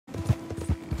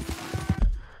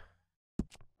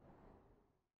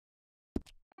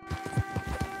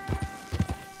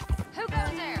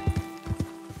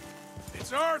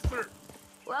It's Arthur!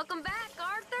 Welcome back,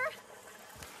 Arthur.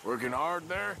 Working hard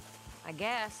there? I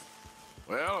guess.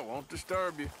 Well, I won't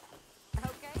disturb you.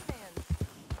 Okay, then.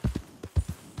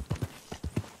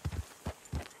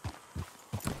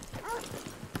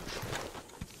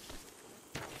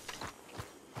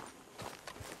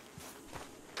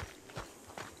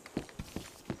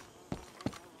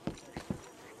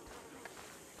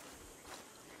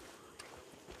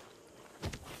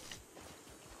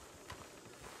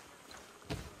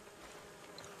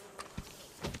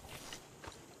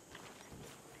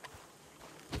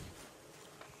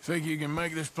 Think you can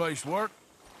make this place work?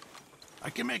 I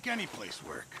can make any place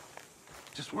work.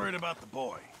 Just worried about the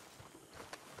boy.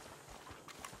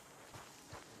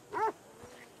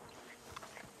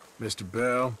 Mr.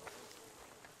 Bell.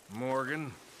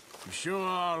 Morgan. You sure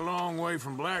are a long way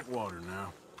from Blackwater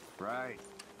now. Right.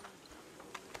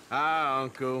 Hi,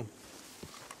 Uncle.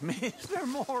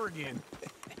 Mr. Morgan.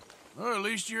 Well, at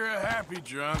least you're a happy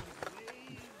drunk.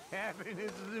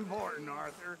 Happiness is important,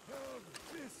 Arthur.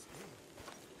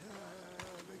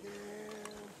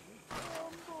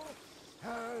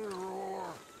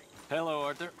 Hello,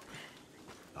 Arthur.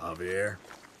 Javier.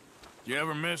 You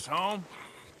ever miss home?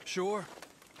 Sure.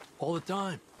 All the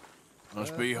time.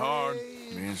 Must be hard,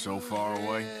 being so far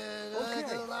away.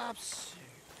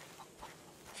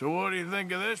 So what do you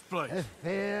think of this place?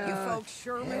 You folks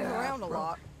sure move around a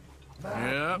lot.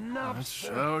 Yep, that's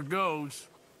how it goes.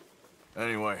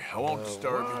 Anyway, I won't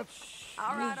disturb you.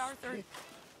 All right, Arthur.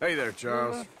 Hey there,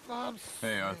 Charles.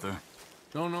 Hey, Arthur.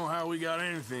 Don't know how we got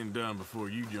anything done before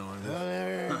you joined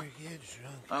us.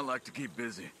 I like to keep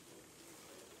busy.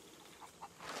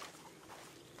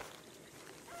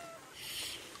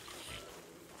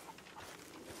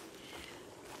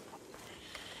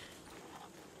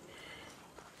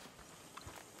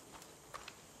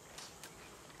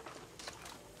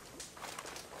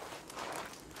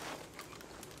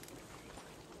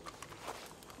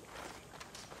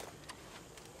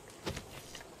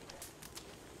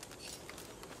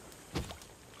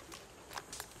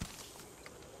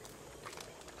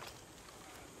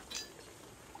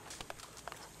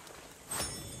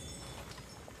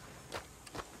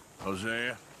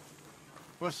 Hosea,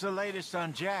 What's the latest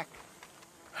on Jack?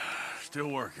 still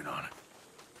working on it.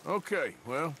 Okay,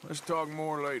 well, let's talk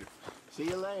more later. See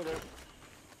you later.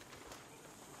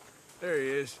 There he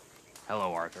is.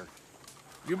 Hello, Arthur.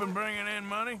 You been bringing in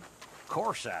money? Of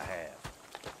course I have.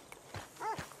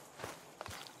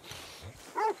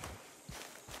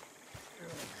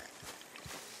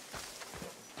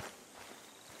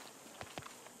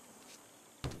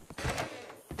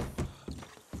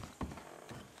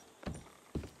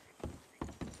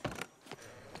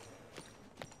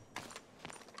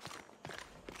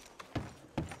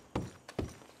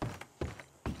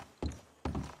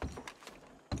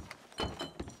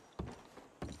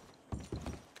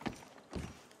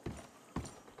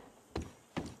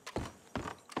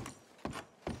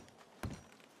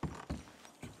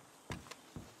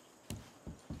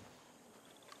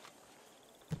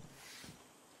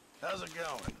 How's it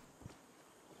going?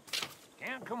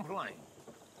 Can't complain.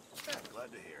 Yeah,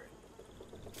 glad to hear it.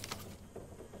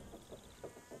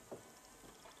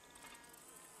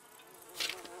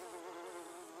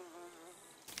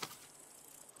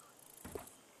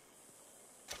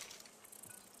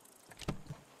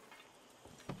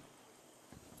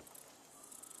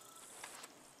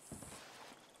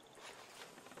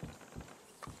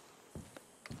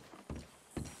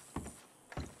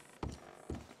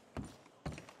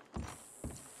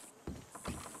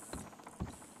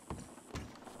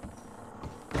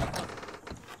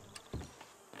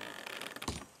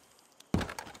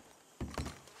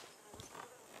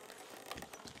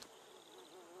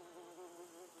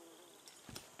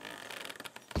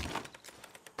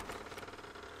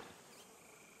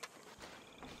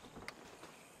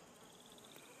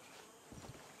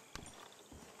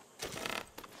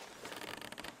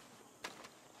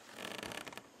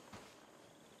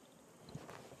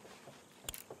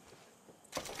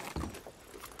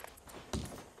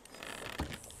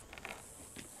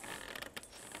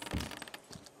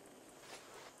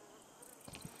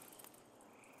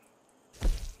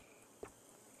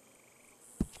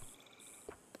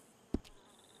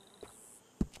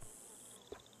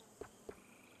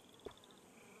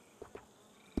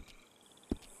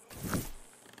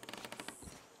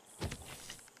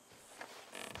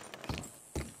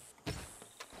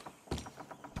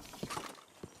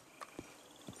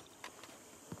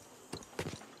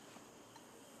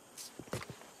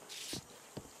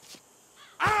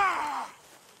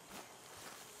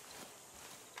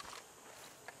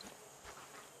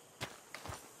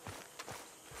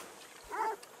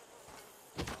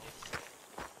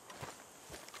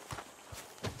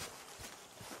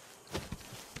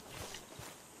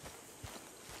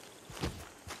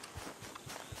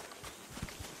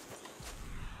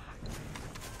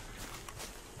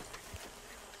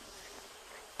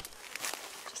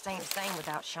 ain't the same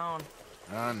without Sean.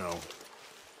 I know.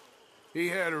 He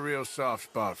had a real soft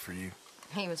spot for you.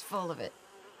 He was full of it.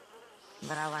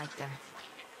 But I liked him.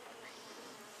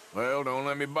 Well, don't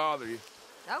let me bother you.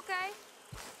 Okay.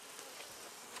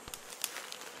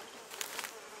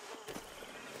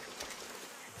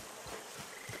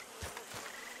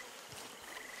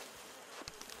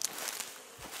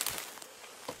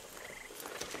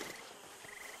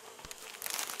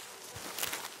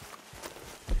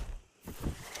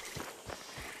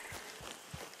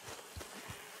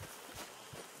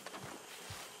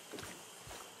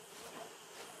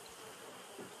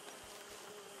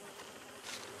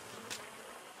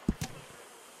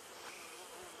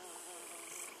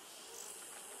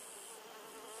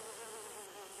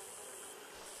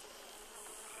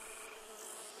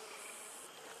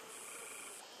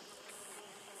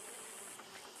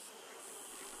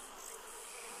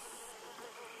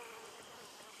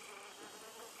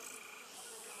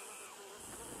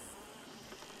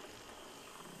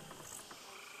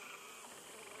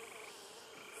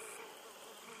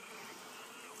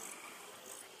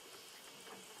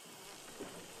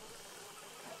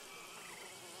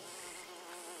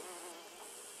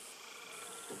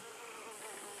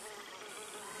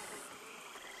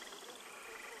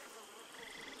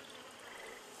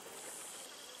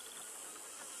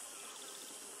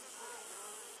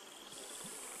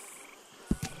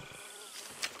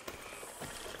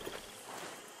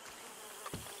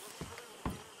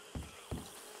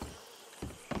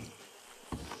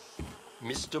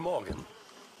 Mr. Morgan.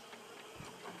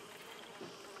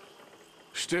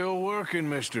 Still working,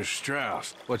 Mr.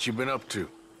 Strauss. What you been up to?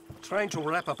 Trying to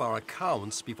wrap up our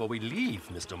accounts before we leave,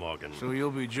 Mr. Morgan. So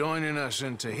you'll be joining us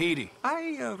in Tahiti?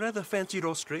 I rather fancied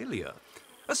Australia.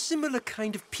 A similar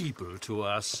kind of people to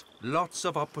us. Lots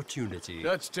of opportunity.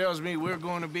 Dutch tells me we're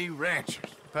going to be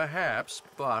ranchers. Perhaps,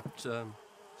 but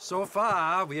so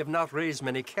far we have not raised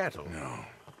many cattle. No.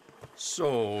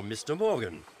 So, Mr.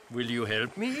 Morgan, will you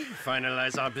help me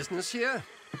finalize our business here?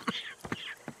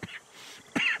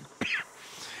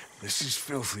 This is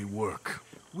filthy work.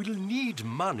 We'll need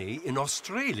money in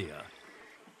Australia.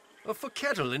 For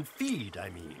cattle and feed, I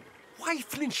mean. Why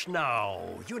flinch now?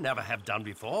 You never have done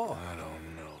before. I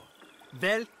don't know.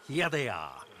 Well, here they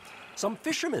are. Some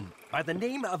fishermen by the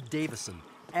name of Davison,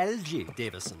 L.J.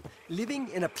 Davison, living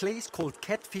in a place called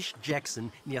Catfish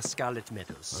Jackson near Scarlet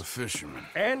Meadows. A fisherman.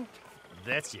 And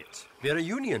that's it. We're a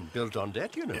union built on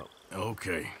that, you know.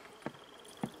 Okay.